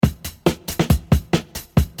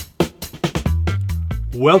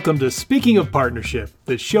Welcome to Speaking of Partnership,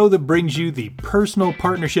 the show that brings you the personal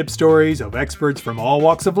partnership stories of experts from all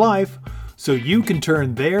walks of life so you can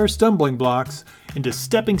turn their stumbling blocks into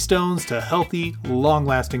stepping stones to healthy,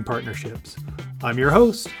 long-lasting partnerships. I'm your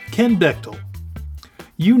host, Ken Bechtel.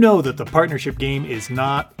 You know that the partnership game is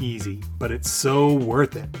not easy, but it's so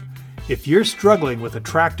worth it. If you're struggling with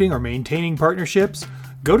attracting or maintaining partnerships,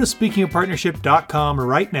 go to speakingofpartnership.com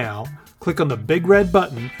right now, click on the big red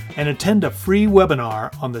button, and attend a free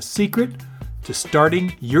webinar on the secret to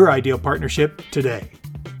starting your ideal partnership today.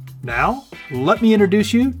 Now, let me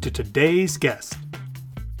introduce you to today's guest.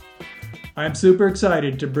 I'm super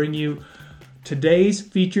excited to bring you today's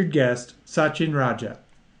featured guest, Sachin Raja.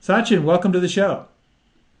 Sachin, welcome to the show.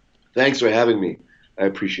 Thanks for having me. I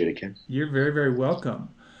appreciate it, Ken. You're very, very welcome.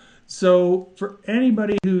 So for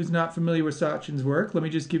anybody who's not familiar with Sachin's work, let me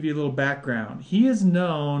just give you a little background. He is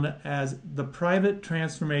known as the private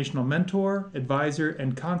transformational mentor, advisor,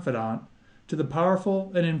 and confidant to the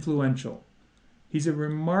powerful and influential. He's a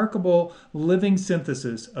remarkable living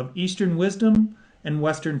synthesis of Eastern wisdom and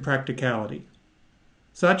Western practicality.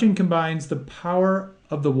 Sachin combines the power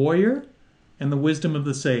of the warrior and the wisdom of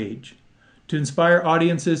the sage to inspire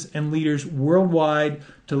audiences and leaders worldwide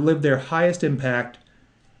to live their highest impact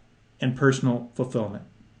and personal fulfillment.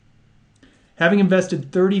 Having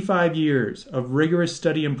invested 35 years of rigorous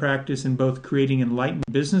study and practice in both creating enlightened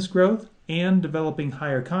business growth and developing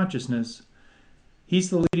higher consciousness, he's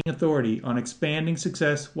the leading authority on expanding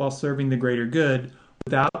success while serving the greater good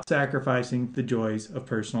without sacrificing the joys of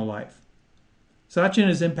personal life. Sachin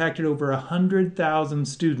has impacted over 100,000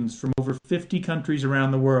 students from over 50 countries around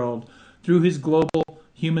the world through his global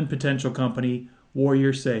human potential company,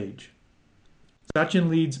 Warrior Sage. Sachin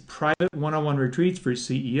leads private one-on-one retreats for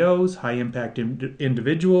CEOs, high-impact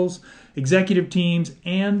individuals, executive teams,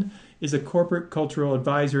 and is a corporate cultural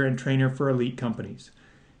advisor and trainer for elite companies.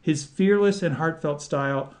 His fearless and heartfelt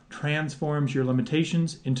style transforms your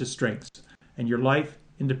limitations into strengths and your life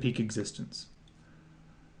into peak existence.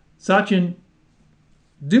 Sachin,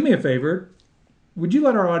 do me a favor. Would you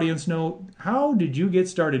let our audience know, how did you get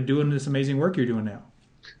started doing this amazing work you're doing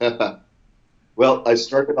now? Well, I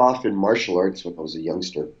started off in martial arts when I was a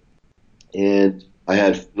youngster, and I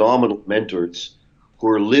had phenomenal mentors who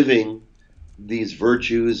were living these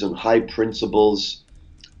virtues and high principles.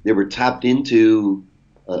 They were tapped into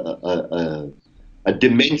a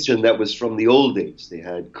dimension that was from the old days. They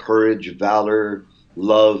had courage, valor,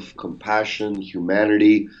 love, compassion,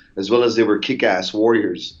 humanity, as well as they were kick-ass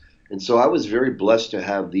warriors. And so I was very blessed to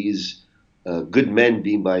have these good men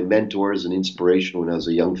be my mentors and inspiration when I was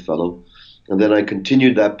a young fellow. And then I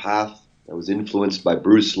continued that path. I was influenced by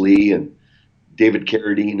Bruce Lee and David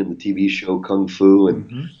Carradine in the TV show Kung Fu.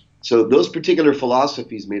 And so those particular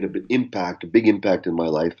philosophies made a big impact in my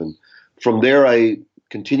life. And from there, I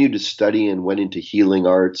continued to study and went into healing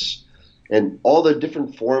arts and all the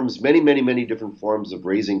different forms, many different forms of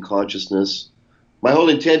raising consciousness. My whole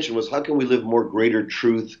intention was, how can we live more greater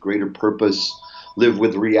truth, greater purpose, live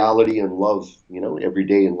with reality and love, every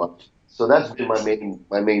day in life. So that's been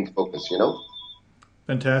my main focus,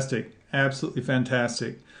 Fantastic. Absolutely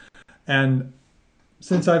fantastic. And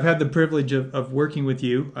since I've had the privilege of working with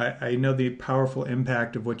you, I know the powerful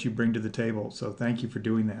impact of what you bring to the table. So thank you for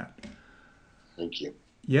doing that. Thank you.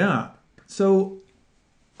 Yeah. So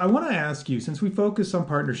I want to ask you, since we focus on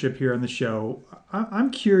partnership here on the show,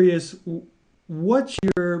 I'm curious, what's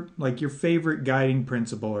your favorite guiding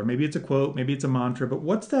principle? Or maybe it's a quote, maybe it's a mantra, but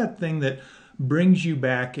what's that thing that brings you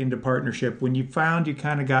back into partnership when you found you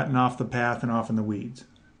kind of gotten off the path and off in the weeds?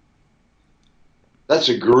 That's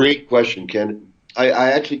a great question, Ken.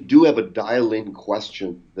 I actually do have a dial-in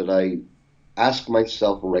question that I ask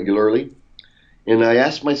myself regularly. And I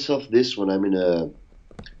ask myself this when I'm in a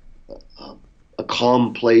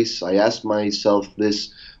calm place. I ask myself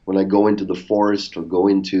this when I go into the forest or go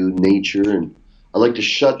into nature. And I like to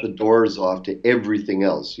shut the doors off to everything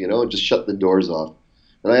else, just shut the doors off.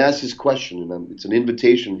 And I ask this question, and it's an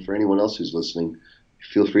invitation for anyone else who's listening.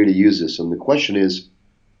 Feel free to use this. And the question is,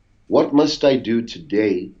 what must I do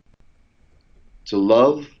today to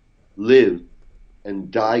love, live,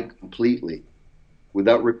 and die completely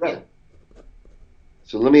without regret?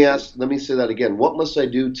 So let me say that again. What must I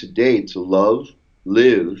do today to love,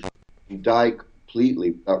 live, and die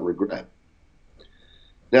completely without regret?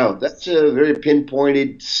 Now, that's a very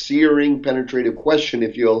pinpointed, searing, penetrative question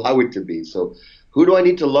if you allow it to be. So who do I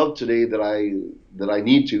need to love today that I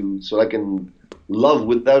need to, so I can love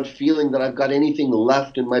without feeling that I've got anything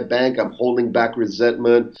left in my bank? I'm holding back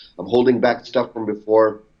resentment. I'm holding back stuff from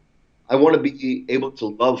before. I want to be able to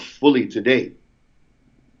love fully today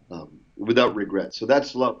without regret. So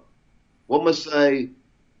that's love. What must I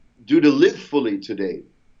do to live fully today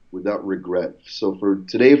without regret. So for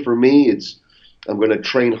today, for me, it's I'm going to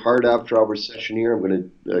train hard after our session here. I'm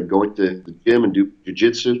going to go into the gym and do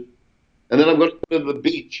jujitsu, and then I'm going to go to the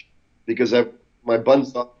beach because I've my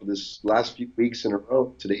buns off for this last few weeks in a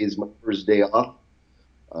row. Today is my first day off,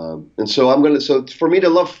 and so I'm going to. So for me to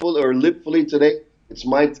love fully or live fully today, it's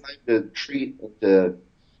my time to to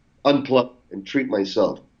unplug and treat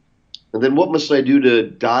myself. And then what must I do to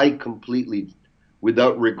die completely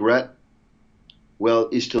without regret? Well,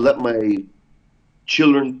 is to let my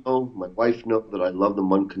children know, my wife know that I love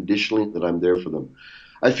them unconditionally, that I'm there for them.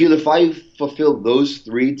 I feel if I fulfill those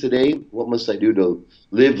three today, what must I do to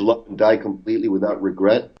live, love, and die completely without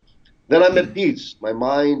regret? Then I'm at peace. My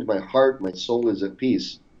mind, my heart, my soul is at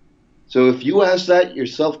peace. So if you ask that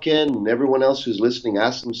yourself, Ken, and everyone else who's listening,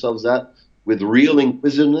 ask themselves that with real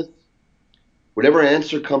inquisitiveness, whatever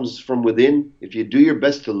answer comes from within, if you do your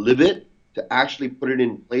best to live it, to actually put it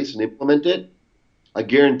in place and implement it, I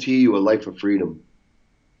guarantee you a life of freedom.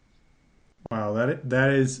 Wow, that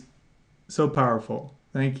is so powerful.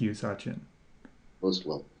 Thank you, Sachin. Most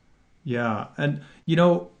well. Yeah, and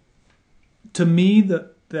to me,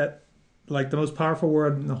 that like the most powerful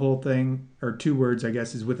word in the whole thing, or two words, I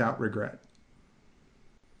guess, is without regret.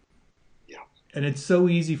 Yeah. And it's so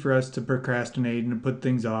easy for us to procrastinate and to put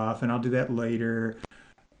things off, and I'll do that later.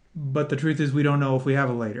 But the truth is, we don't know if we have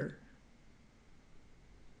a later.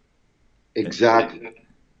 Exactly.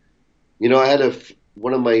 I had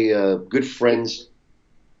one of my good friends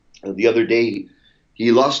the other day.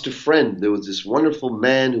 He lost a friend. There was this wonderful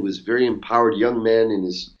man who was a very empowered young man in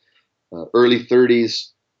his early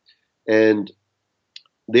 30s, and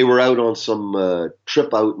they were out on some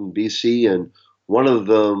trip out in BC, and one of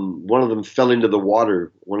them fell into the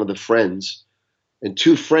water. One of the friends, and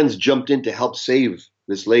two friends jumped in to help save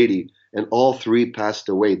this lady, and all three passed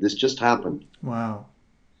away. This just happened. Wow.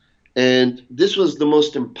 And this was the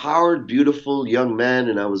most empowered, beautiful young man.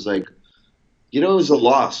 And I was like, it was a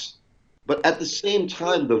loss. But at the same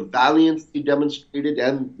time, the valiance he demonstrated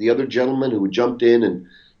and the other gentleman who jumped in and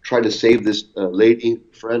tried to save this lady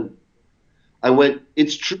friend, I went,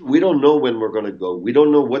 it's true. We don't know when we're going to go. We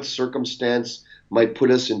don't know what circumstance might put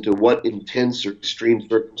us into what intense or extreme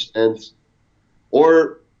circumstance.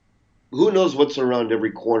 Or who knows what's around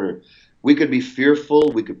every corner. We could be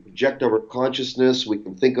fearful. We could project our consciousness. We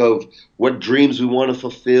can think of what dreams we want to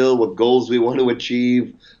fulfill, what goals we want to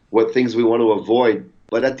achieve, what things we want to avoid.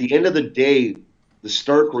 But at the end of the day, the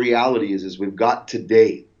stark reality is we've got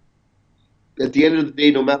today. At the end of the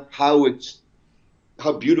day, no matter how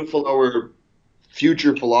beautiful our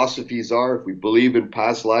future philosophies are, if we believe in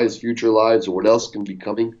past lives, future lives, or what else can be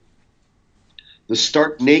coming, the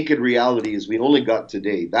stark naked reality is we only got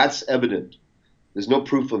today. That's evident. There's no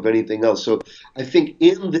proof of anything else. So I think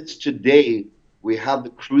in this today, we have the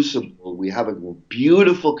crucible, we have a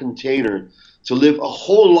beautiful container to live a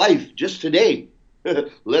whole life just today,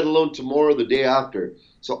 let alone tomorrow, the day after.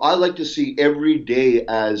 So I like to see every day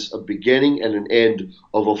as a beginning and an end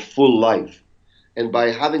of a full life. And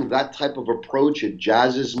by having that type of approach, it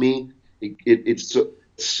jazzes me, it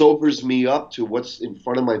sobers me up to what's in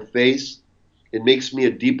front of my face. It makes me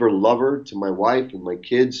a deeper lover to my wife and my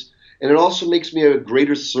kids. And it also makes me a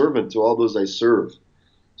greater servant to all those I serve.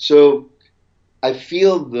 So I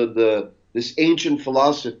feel this ancient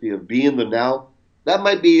philosophy of being the now, that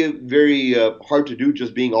might be very hard to do,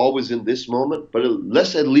 just being always in this moment, but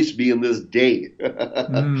let's at least be in this day.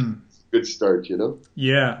 Mm. Good start,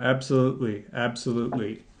 Yeah, absolutely.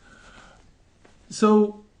 Absolutely.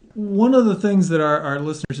 So one of the things that our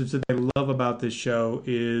listeners have said they love about this show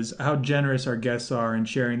is how generous our guests are in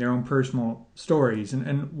sharing their own personal stories.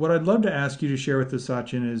 And what I'd love to ask you to share with us,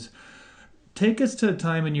 Sachin, is take us to a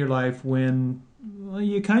time in your life when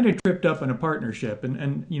you kind of tripped up in a partnership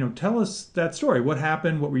and tell us that story. What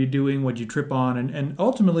happened? What were you doing? What did you trip on? And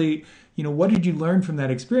ultimately, what did you learn from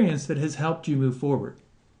that experience that has helped you move forward?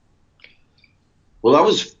 Well, I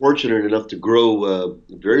was fortunate enough to grow a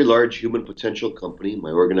very large human potential company,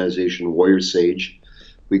 my organization, Warrior Sage.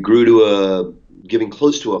 We grew to giving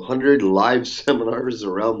close to 100 live seminars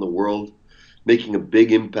around the world, making a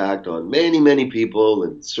big impact on many, many people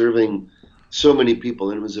and serving so many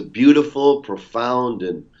people. And it was a beautiful, profound,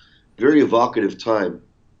 and very evocative time.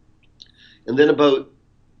 And then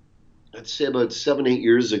I'd say about 7, 8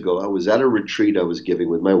 years ago, I was at a retreat I was giving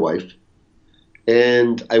with my wife.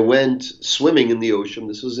 And I went swimming in the ocean.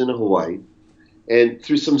 This was in Hawaii. And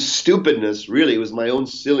through some stupidness, really, it was my own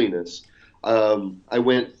silliness, I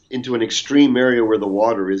went into an extreme area where the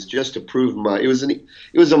water is just to prove it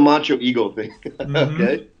was a macho ego thing, Mm-hmm.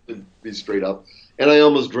 okay, to be straight up. And I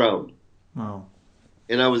almost drowned. Wow.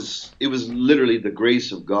 and it was literally the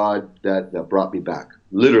grace of God that brought me back.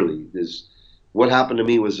 Literally, this what happened to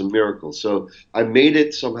me was a miracle. So I made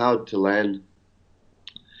it somehow to land,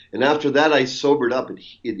 and after that I sobered up.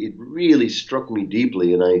 It really struck me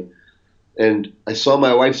deeply, and I saw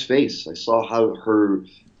my wife's face. I saw how her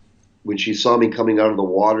when she saw me coming out of the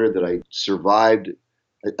water that I survived.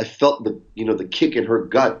 I felt the kick in her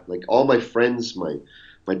gut. Like all my friends,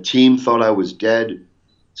 my team thought I was dead.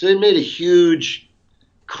 So it made a huge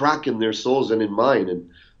crack in their souls and in mine. And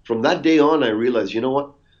from that day on, I realized, you know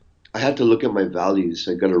what? I had to look at my values.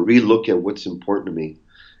 I got to relook at what's important to me.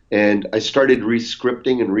 And I started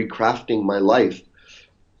rescripting and recrafting my life.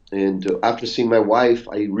 And after seeing my wife,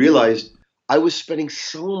 I realized I was spending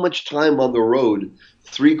so much time on the road,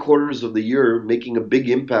 3/4 of the year, making a big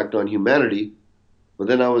impact on humanity. But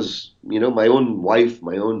then I was, my own wife,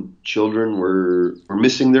 my own children were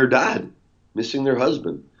missing their dad, missing their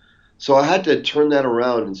husband. So I had to turn that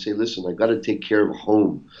around and say, listen, I got to take care of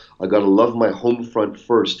home. I got to love my home front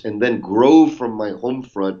first and then grow from my home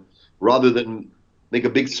front rather than make a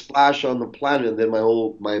big splash on the planet and then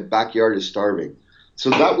my backyard is starving. So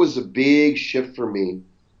that was a big shift for me.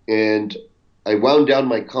 And I wound down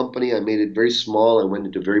my company. I made it very small. I went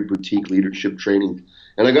into very boutique leadership training.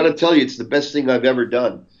 And I got to tell you, it's the best thing I've ever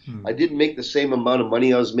done. I didn't make the same amount of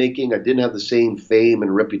money I was making. I didn't have the same fame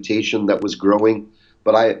and reputation that was growing.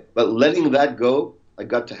 But letting that go, I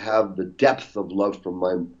got to have the depth of love from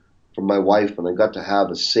my wife, and I got to have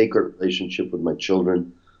a sacred relationship with my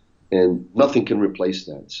children, and nothing can replace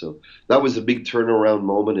that. So that was a big turnaround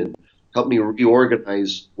moment and helped me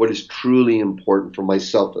reorganize what is truly important for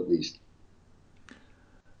myself, at least.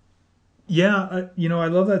 Yeah, I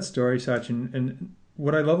love that story, Sachin. And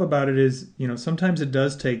what I love about it is, sometimes it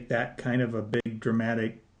does take that kind of a big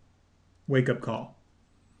dramatic wake up call,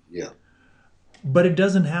 Yeah. but it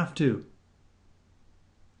doesn't have to.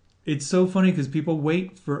 It's so funny because people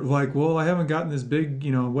wait for like, well, I haven't gotten this big,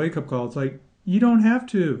 wake up call. It's like, you don't have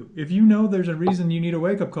to. If you know there's a reason you need a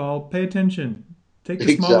wake up call, pay attention. Take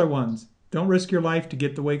the smaller Exactly. ones. Don't risk your life to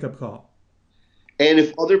get the wake up call. And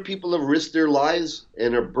if other people have risked their lives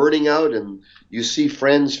and are burning out, and you see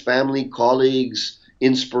friends, family, colleagues,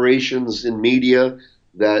 inspirations in media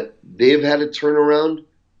that they've had a turnaround,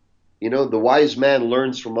 the wise man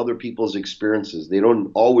learns from other people's experiences. They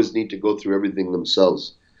don't always need to go through everything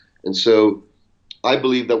themselves. And so I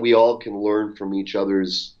believe that we all can learn from each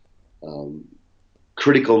other's um,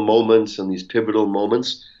 critical moments and these pivotal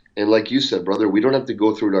moments. And like you said, brother, we don't have to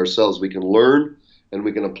go through it ourselves. We can learn and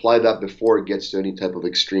we can apply that before it gets to any type of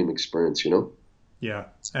extreme experience. Yeah,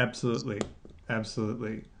 absolutely.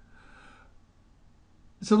 Absolutely.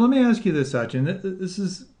 So let me ask you this, Sachin. This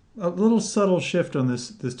is a little subtle shift on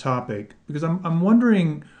this topic because I'm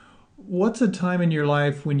wondering what's a time in your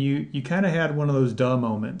life when you kind of had one of those duh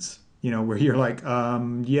moments, where you're like,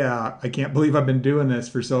 yeah, I can't believe I've been doing this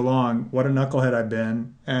for so long. What a knucklehead I've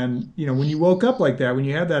been. And, when you woke up like that, when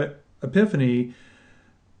you had that epiphany,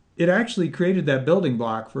 it actually created that building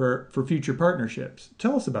block for future partnerships.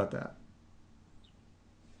 Tell us about that.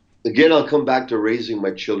 Again, I'll come back to raising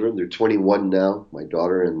my children. They're 21 now, my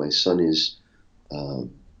daughter, and my son is uh,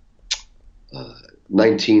 uh,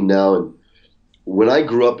 19 now. And when I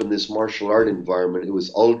grew up in this martial art environment, it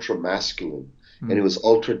was ultra masculine and it Mm. was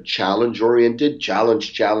ultra challenge oriented.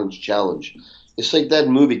 Challenge, challenge, challenge. It's like that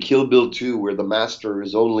movie Kill Bill 2 where the master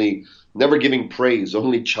is only never giving praise,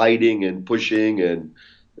 only chiding and pushing and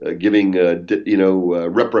giving,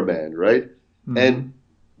 reprimand, right? Mm-hmm. And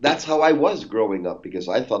that's how I was growing up because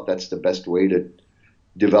I thought that's the best way to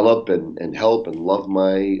develop and help and love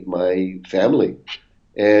my family.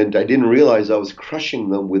 And I didn't realize I was crushing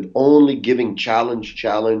them with only giving challenge,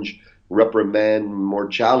 challenge, reprimand, more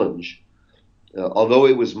challenge. Although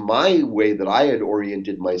it was my way that I had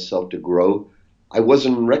oriented myself to grow, I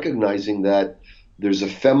wasn't recognizing that there's a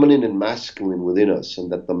feminine and masculine within us,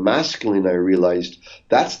 and that the masculine, I realized,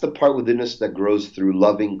 that's the part within us that grows through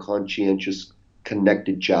loving, conscientious,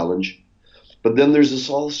 connected challenge. But then there's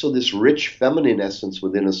also this rich feminine essence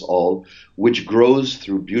within us all, which grows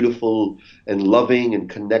through beautiful and loving and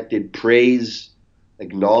connected praise,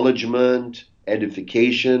 acknowledgement,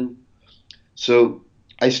 edification. So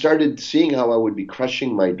I started seeing how I would be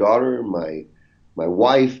crushing my daughter, my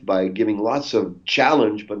wife by giving lots of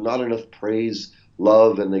challenge, but not enough praise,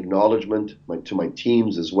 love, and acknowledgement to my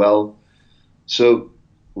teams as well. So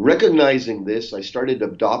recognizing this, I started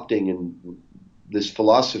adopting this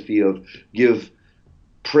philosophy of give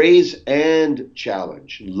praise and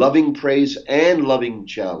challenge, loving praise and loving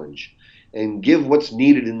challenge, and give what's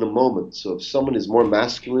needed in the moment. So if someone is more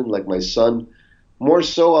masculine, like my son, more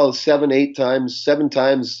so I'll 7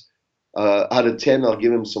 times Out of 10, I'll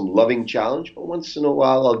give him some loving challenge, but once in a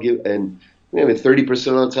while and maybe 30%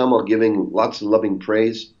 of the time I'll give him lots of loving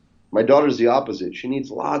praise. My daughter's the opposite. She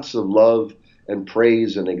needs lots of love and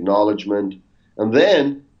praise and acknowledgement, and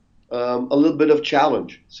then a little bit of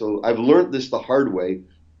challenge. So I've learned this the hard way,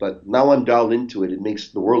 but now I'm dialed into it. It makes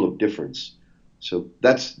the world of difference. So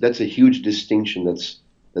that's a huge distinction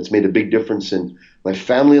that's made a big difference in my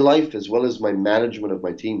family life as well as my management of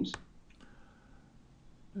my teams.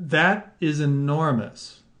 That is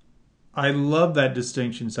enormous. I love that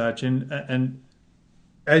distinction, Sachin. And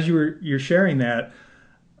as you're sharing that,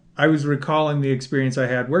 I was recalling the experience I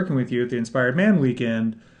had working with you at the Inspired Man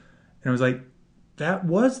weekend, and I was like, that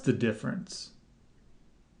was the difference.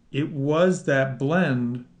 It was that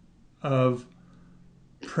blend of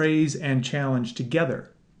praise and challenge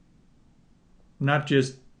together, not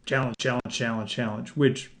just challenge, challenge, challenge, challenge,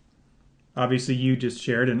 which obviously you just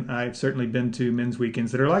shared, and I've certainly been to men's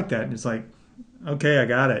weekends that are like that, and it's like, okay, I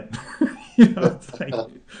got it. It's like,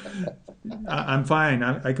 I'm fine.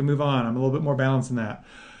 I can move on. I'm a little bit more balanced than that.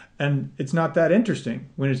 And it's not that interesting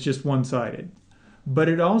when it's just one-sided. But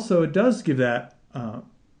it does give that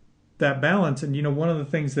that balance. And one of the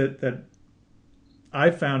things that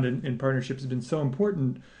I've found in partnerships has been so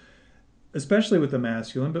important, especially with the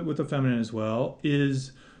masculine, but with the feminine as well,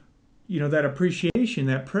 is that appreciation,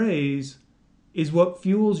 that praise, is what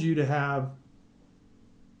fuels you to have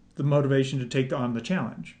the motivation to take on the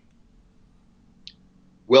challenge.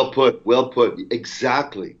 Well put, well put.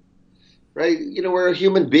 Exactly. Right? We're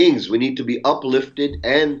human beings. We need to be uplifted,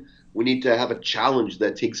 and we need to have a challenge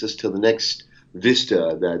that takes us to the next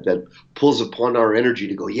vista, that pulls upon our energy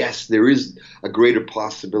to go, yes, there is a greater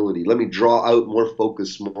possibility. Let me draw out more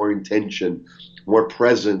focus, more intention, more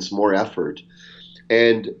presence, more effort.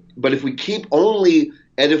 But if we keep only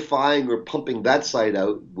edifying or pumping that side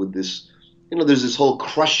out with this, there's this whole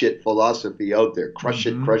crush it philosophy out there. Crush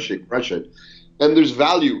it, crush it, crush it. And there's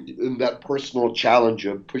value in that personal challenge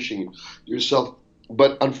of pushing yourself.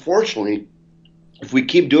 But unfortunately, if we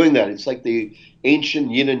keep doing that, it's like the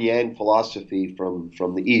ancient yin and yang philosophy from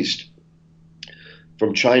the East,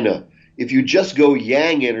 from China. If you just go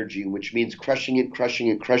yang energy, which means crushing it, crushing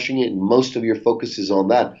it, crushing it, and most of your focus is on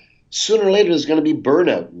that, sooner or later there's going to be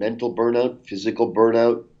burnout, mental burnout, physical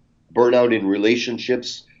burnout, burnout in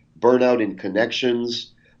relationships, burnout in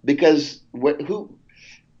connections. Because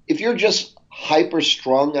if you're just hyper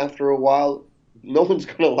strong after a while, no one's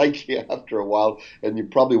going to like you after a while, and you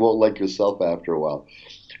probably won't like yourself after a while.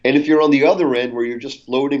 And if you're on the other end where you're just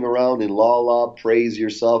floating around in la praise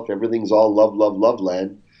yourself, everything's all love, love, love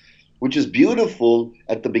land, which is beautiful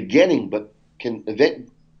at the beginning, but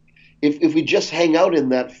if we just hang out in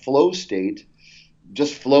that flow state,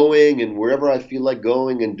 just flowing and wherever I feel like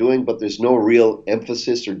going and doing, but there's no real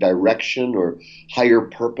emphasis or direction or higher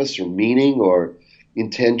purpose or meaning or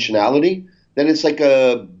intentionality, then it's like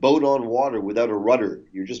a boat on water without a rudder.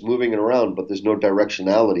 You're just moving it around, but there's no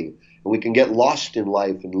directionality. And we can get lost in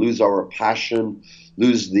life and lose our passion,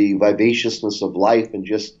 lose the vivaciousness of life, and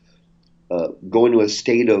just go into a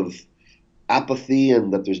state of apathy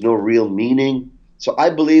and that there's no real meaning. So I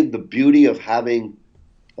believe the beauty of having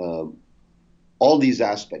all these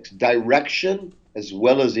aspects, direction as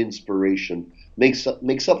well as inspiration, makes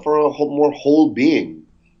up for a more whole being.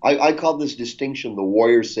 I call this distinction the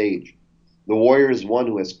warrior sage. The warrior is one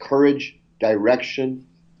who has courage, direction,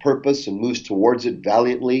 purpose, and moves towards it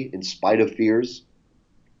valiantly in spite of fears.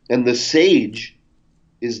 And the sage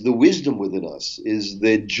is the wisdom within us, is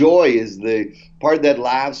the joy, is the part that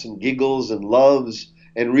laughs and giggles and loves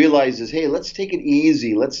and realizes, hey, let's take it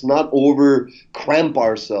easy. Let's not over cramp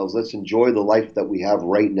ourselves. Let's enjoy the life that we have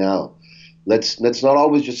right now. Let's not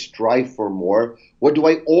always just strive for more. What do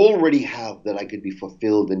I already have that I could be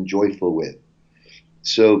fulfilled and joyful with?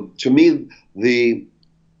 So to me, the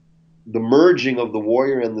merging of the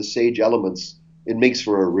warrior and the sage elements, it makes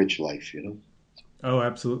for a rich life, Oh,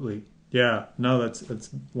 absolutely. Yeah, no, that's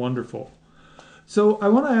wonderful. So I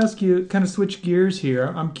want to ask you, kind of switch gears here.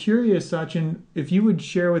 I'm curious, Sachin, if you would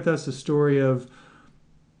share with us a story of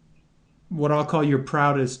what I'll call your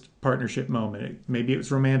proudest partnership moment. Maybe it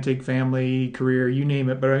was romantic, family, career, you name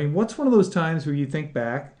it. But I mean, what's one of those times where you think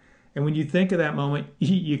back, and when you think of that moment,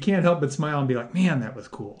 you can't help but smile and be like, man, that was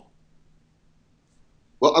cool.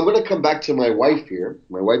 Well, I'm going to come back to my wife here,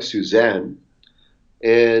 my wife Suzanne.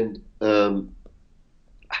 And,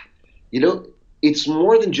 it's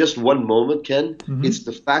more than just one moment, Ken. Mm-hmm. It's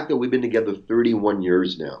the fact that we've been together 31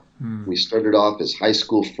 years now. We started off as high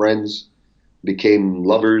school friends, became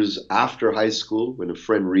lovers after high school when a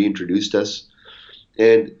friend reintroduced us.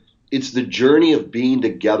 And it's the journey of being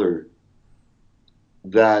together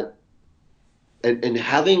that and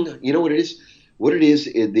having, you know what it is? What it is,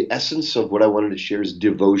 the essence of what I wanted to share is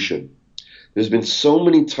devotion. There's been so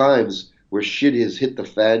many times where shit has hit the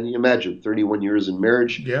fan. You imagine 31 years in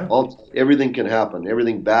marriage, Yeah. everything can happen,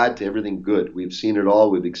 everything bad to everything good. We've seen it all,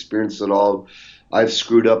 we've experienced it all. I've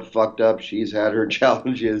screwed up, fucked up. She's had her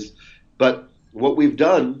challenges, but what we've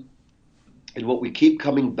done and what we keep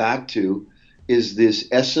coming back to is this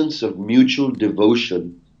essence of mutual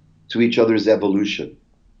devotion to each other's evolution.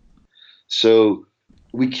 So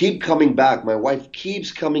we keep coming back. My wife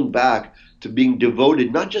keeps coming back to being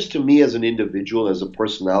devoted, not just to me as an individual, as a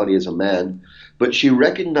personality, as a man, but she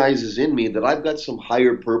recognizes in me that I've got some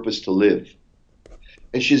higher purpose to live.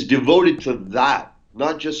 And she's devoted to that,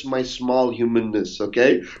 not just my small humanness,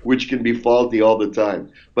 okay, which can be faulty all the time,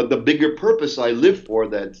 but the bigger purpose I live for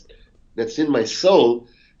that's in my soul.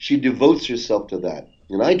 She devotes herself to that.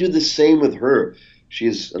 And I do the same with her.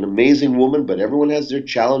 She's an amazing woman, but everyone has their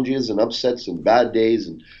challenges and upsets and bad days.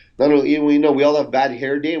 And not only, we know we all have bad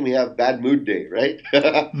hair day and we have bad mood day, right?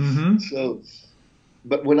 Mm-hmm. So,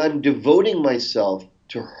 but when I'm devoting myself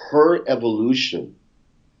to her evolution,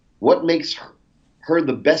 what makes her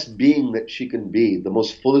the best being that she can be, the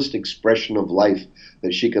most fullest expression of life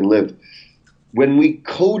that she can live? When we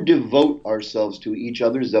co-devote ourselves to each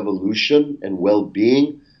other's evolution and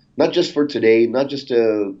well-being, not just for today, not just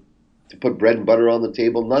to put bread and butter on the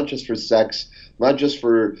table, not just for sex, not just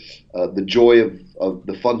for the joy of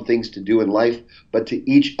the fun things to do in life, but to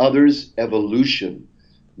each other's evolution,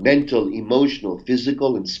 mental, emotional,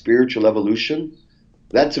 physical, and spiritual evolution.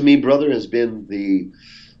 That to me, brother, has been the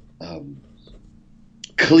um,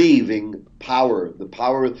 cleaving power, the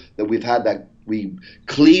power that we've had, that we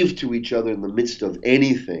cleave to each other in the midst of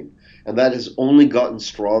anything. And that has only gotten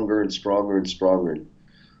stronger and stronger and stronger.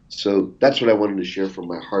 So that's what I wanted to share from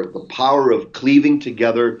my heart, the power of cleaving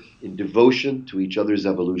together in devotion to each other's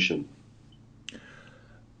evolution.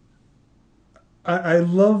 I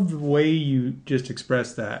love the way you just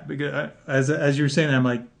expressed that, because as you were saying that, I'm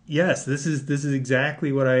like, yes, this is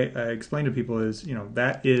exactly what I explain to people is,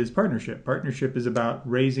 that is partnership. Partnership is about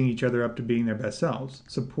raising each other up to being their best selves,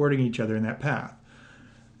 supporting each other in that path.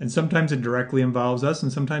 And sometimes it directly involves us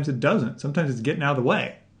and sometimes it doesn't. Sometimes it's getting out of the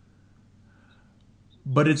way.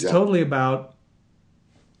 But it's Yeah. totally about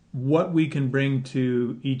what we can bring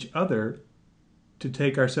to each other to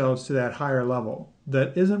take ourselves to that higher level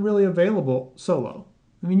that isn't really available solo.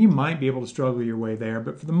 I mean, you might be able to struggle your way there,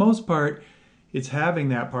 but for the most part, it's having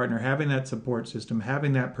that partner, having that support system,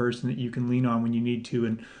 having that person that you can lean on when you need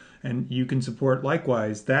to, and you can support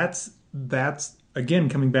likewise. That's again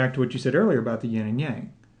coming back to what you said earlier about the yin and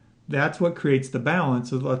yang. That's what creates the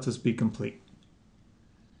balance that lets us be complete.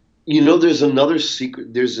 You know, there's another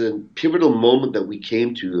secret, there's a pivotal moment that we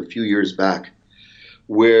came to a few years back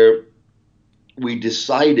where we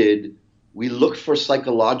decided, we looked for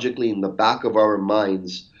psychologically in the back of our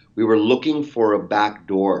minds, we were looking for a back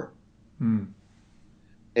door. Hmm.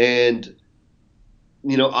 And,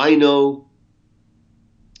 I know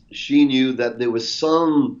she knew that there was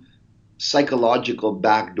some psychological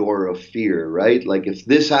back door of fear, right? Like if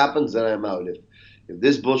this happens, then I'm out. If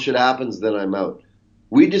this bullshit happens, then I'm out.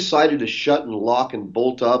 We decided to shut and lock and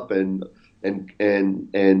bolt up and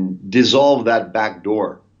dissolve that back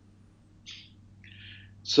door.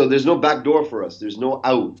 So there's no back door for us. There's no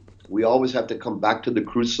out. We always have to come back to the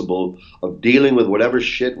crucible of dealing with whatever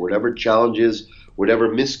shit, whatever challenges, whatever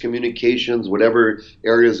miscommunications, whatever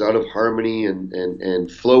areas out of harmony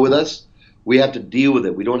and flow with us. We have to deal with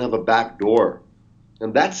it. We don't have a back door.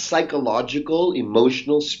 And that psychological,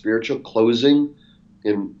 emotional, spiritual closing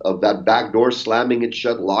of that back door, slamming it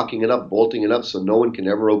shut, locking it up, bolting it up so no one can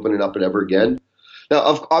ever open it up and ever again.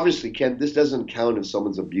 Now, obviously, Ken, this doesn't count if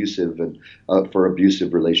someone's abusive and for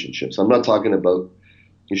abusive relationships. I'm not talking about,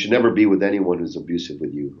 you should never be with anyone who's abusive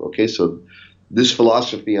with you. Okay, so this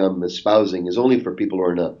philosophy I'm espousing is only for people who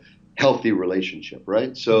are in a healthy relationship,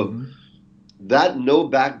 right? So Mm-hmm. that no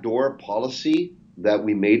backdoor policy that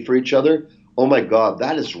we made for each other, oh my God,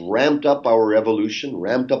 that has ramped up our evolution,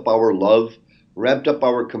 ramped up our love, ramped up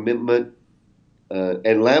our commitment,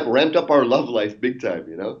 and ramped up our love life big time,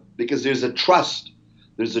 because there's a trust,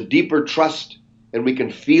 there's a deeper trust, and we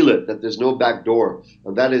can feel it that there's no back door.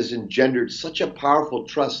 And that has engendered such a powerful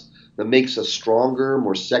trust that makes us stronger,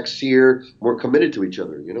 more sexier, more committed to each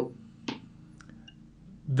other.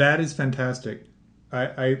 That is fantastic.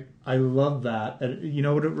 I love that. You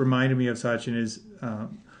know what it reminded me of, Sachin, is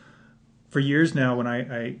for years now when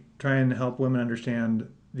I try and help women understand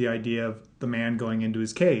the idea of the man going into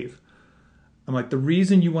his cave. I'm like, the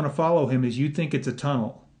reason you want to follow him is you think it's a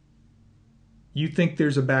tunnel. You think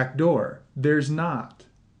there's a back door. There's not.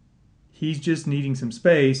 he's just needing some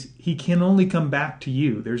space, he can only come back to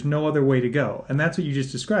you. There's no other way to go. And that's what you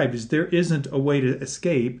just described, is there isn't a way to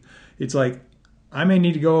escape. It's like, I may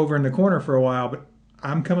need to go over in the corner for a while, but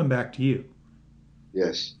I'm coming back to you.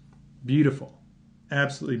 Yes. Beautiful.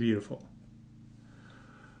 Absolutely beautiful.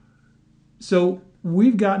 So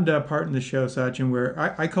we've gotten to a part in the show, Sachin, where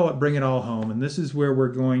I call it Bring It All Home. And this is where we're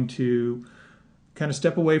going to kind of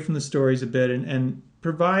step away from the stories a bit and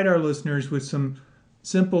provide our listeners with some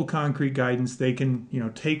simple, concrete guidance they can,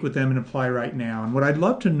 take with them and apply right now. And what I'd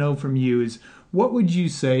love to know from you is, what would you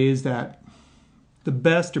say is that the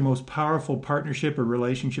best or most powerful partnership or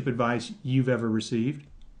relationship advice you've ever received?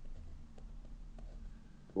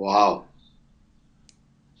 Wow.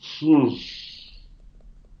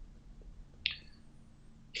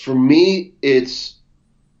 For me, it's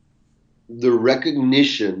the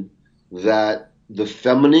recognition that the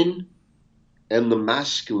feminine and the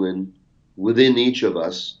masculine within each of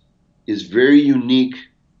us is very unique,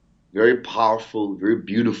 very powerful, very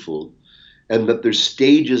beautiful, and that there's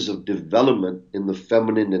stages of development in the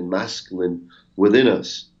feminine and masculine within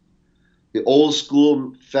us. The old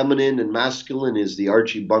school feminine and masculine is the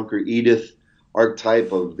Archie Bunker Edith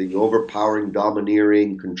archetype of the overpowering,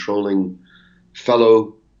 domineering, controlling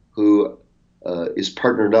fellow who is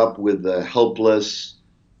partnered up with a helpless,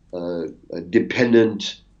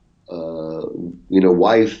 dependent,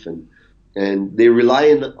 wife, and they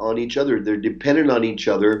rely on each other. They're dependent on each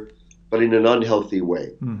other, but in an unhealthy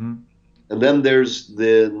way. Mm-hmm. And then there's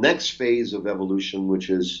the next phase of evolution, which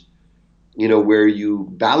is, where you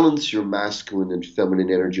balance your masculine and feminine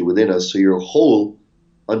energy within us, so you're whole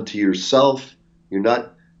unto yourself. You're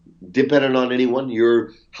not dependent on anyone.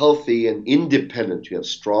 You're healthy and independent. You have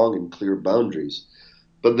strong and clear boundaries.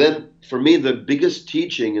 But then, for me, the biggest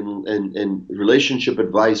teaching and relationship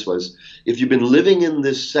advice was, if you've been living in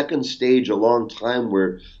this second stage a long time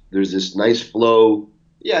where there's this nice flow,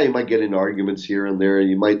 yeah, you might get in arguments here and there, and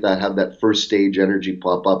you might not have that first stage energy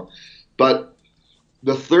pop up. But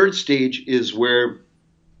the third stage is where,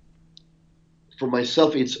 for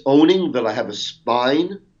myself, it's owning that I have a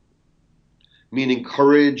spine, meaning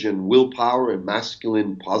courage and willpower and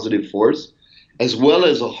masculine positive force, as well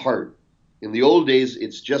as a heart. In the old days,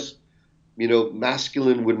 it's just,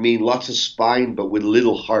 masculine would mean lots of spine, but with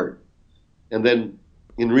little heart. And then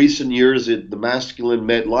in recent years, the masculine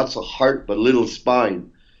meant lots of heart, but little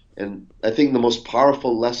spine. And I think the most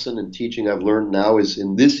powerful lesson and teaching I've learned now is,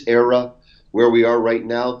 in this era where we are right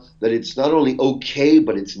now, that it's not only okay,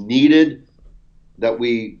 but it's needed that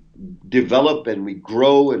we develop and we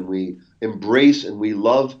grow and we embrace and we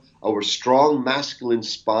love our strong masculine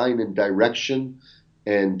spine and direction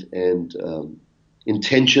and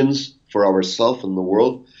intentions for ourselves and the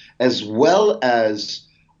world, as well as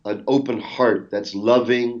an open heart that's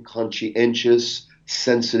loving, conscientious,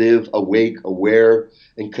 sensitive, awake, aware,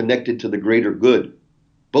 and connected to the greater good.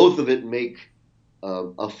 Both of it make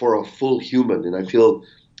for a full human. And I feel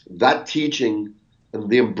that teaching and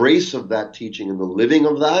the embrace of that teaching and the living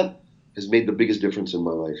of that has made the biggest difference in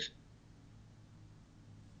my life.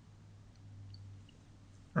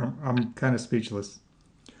 I'm kind of speechless,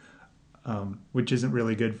 which isn't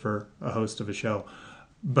really good for a host of a show,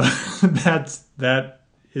 but that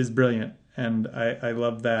is brilliant. And I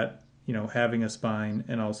love that, having a spine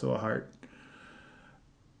and also a heart,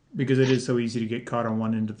 because it is so easy to get caught on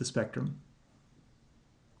one end of the spectrum.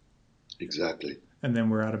 Exactly. And then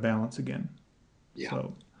we're out of balance again. Yeah.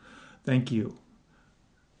 So thank you.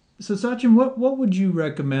 So Sachin, what would you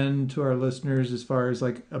recommend to our listeners as far as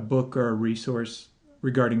like a book or a resource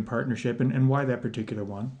regarding partnership, and why that particular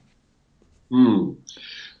one?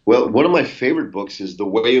 Well, one of my favorite books is The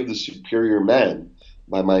Way of the Superior Man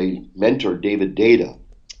by my mentor, David Deida.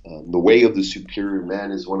 The Way of the Superior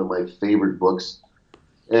Man is one of my favorite books.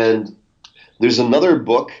 And there's another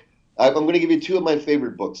book. I'm going to give you two of my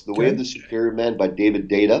favorite books, The Way of the Superior Man by David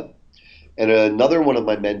Deida, and another one of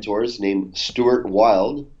my mentors named Stuart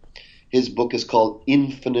Wilde. His book is called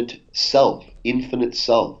Infinite Self, Infinite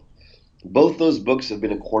Self. Both those books have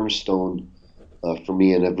been a cornerstone for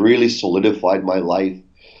me and have really solidified my life.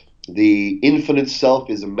 The Infinite Self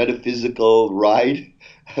is a metaphysical ride,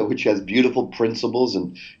 which has beautiful principles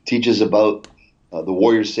and teaches about the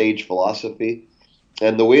warrior sage philosophy.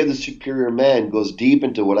 And The Way of the Superior Man goes deep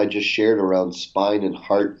into what I just shared around spine and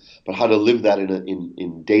heart, but how to live that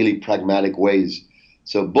in daily pragmatic ways.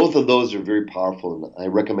 So both of those are very powerful, and I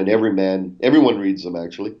recommend everyone reads them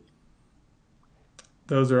actually.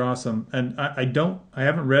 Those are awesome. And I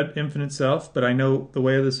haven't read Infinite Self, but I know The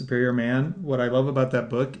Way of the Superior Man. What I love about that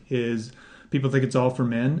book is people think it's all for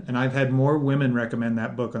men, and I've had more women recommend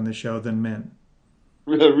that book on the show than men.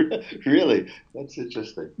 Really? That's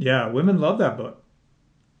interesting. Yeah, women love that book.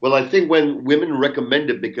 Well, I think when women recommend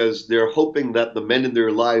it because they're hoping that the men in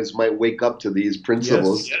their lives might wake up to these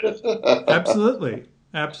principles. Yes, absolutely.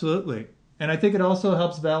 Absolutely. And I think it also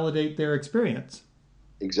helps validate their experience.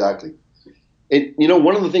 Exactly. And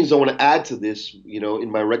one of the things I want to add to this, in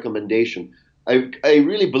my recommendation, I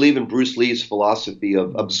really believe in Bruce Lee's philosophy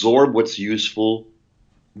of absorb what's useful,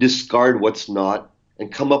 discard what's not,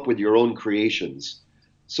 and come up with your own creations.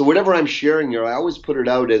 So whatever I'm sharing here, I always put it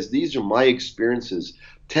out as these are my experiences.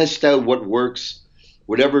 Test out what works,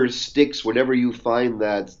 whatever sticks, whatever you find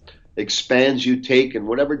that expands, you take, and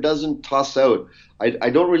whatever doesn't, toss out.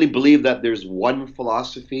 I don't really believe that there's one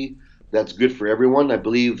philosophy that's good for everyone. I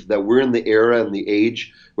believe that we're in the era and the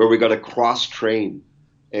age where we got to cross train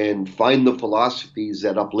and find the philosophies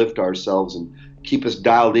that uplift ourselves and keep us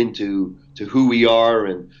dialed into who we are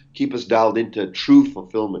and keep us dialed into true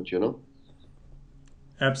fulfillment.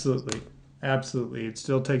 Absolutely. Absolutely. It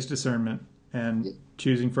still takes discernment and Yeah,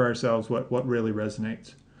 choosing for ourselves what really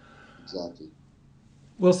resonates. exactly.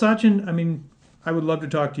 Well, Sachin, I mean, I would love to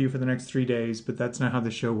talk to you for the next 3 days, but that's not how the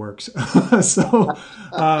show works. So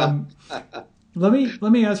let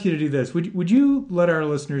me ask you to do this. Would you let our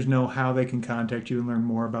listeners know how they can contact you and learn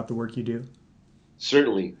more about the work you do?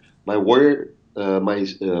 Certainly. My website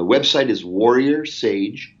is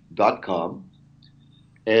warriorsage.com.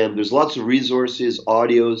 And there's lots of resources,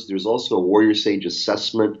 audios. There's also a Warrior Sage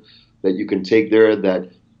assessment that you can take there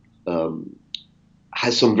that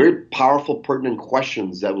has some very powerful, pertinent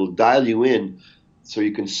questions that will dial you in so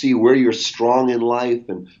you can see where you're strong in life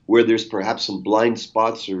and where there's perhaps some blind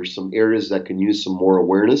spots or some areas that can use some more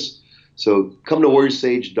awareness. So come to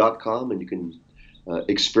warriorsage.com and you can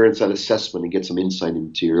experience that assessment and get some insight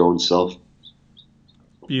into your own self.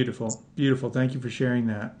 Beautiful. Beautiful. Thank you for sharing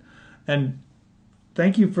that. And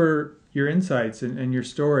thank you for your insights and your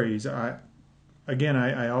stories. I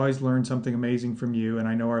always learn something amazing from you, and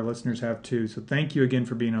I know our listeners have too. So thank you again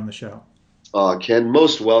for being on the show. Ken,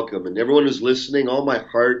 most welcome. And everyone who's listening, all my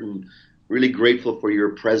heart, and really grateful for your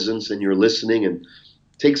presence and your listening. And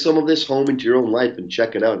take some of this home into your own life and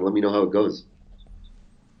check it out and let me know how it goes.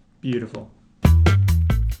 Beautiful.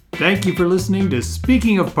 Thank you for listening to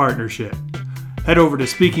Speaking of Partnership. Head over to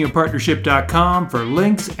speakingofpartnership.com for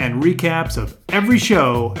links and recaps of every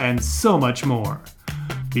show and so much more.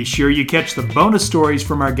 Be sure you catch the bonus stories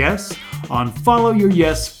from our guests on Follow Your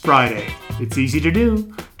Yes Friday. It's easy to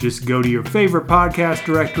do. Just go to your favorite podcast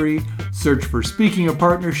directory, search for Speaking of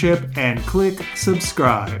Partnership, and click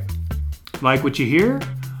subscribe. Like what you hear?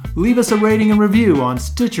 Leave us a rating and review on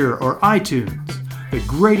Stitcher or iTunes. The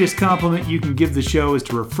greatest compliment you can give the show is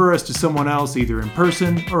to refer us to someone else either in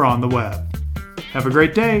person or on the web. Have a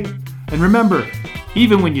great day, and remember,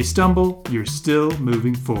 even when you stumble, you're still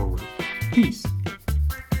moving forward. Peace.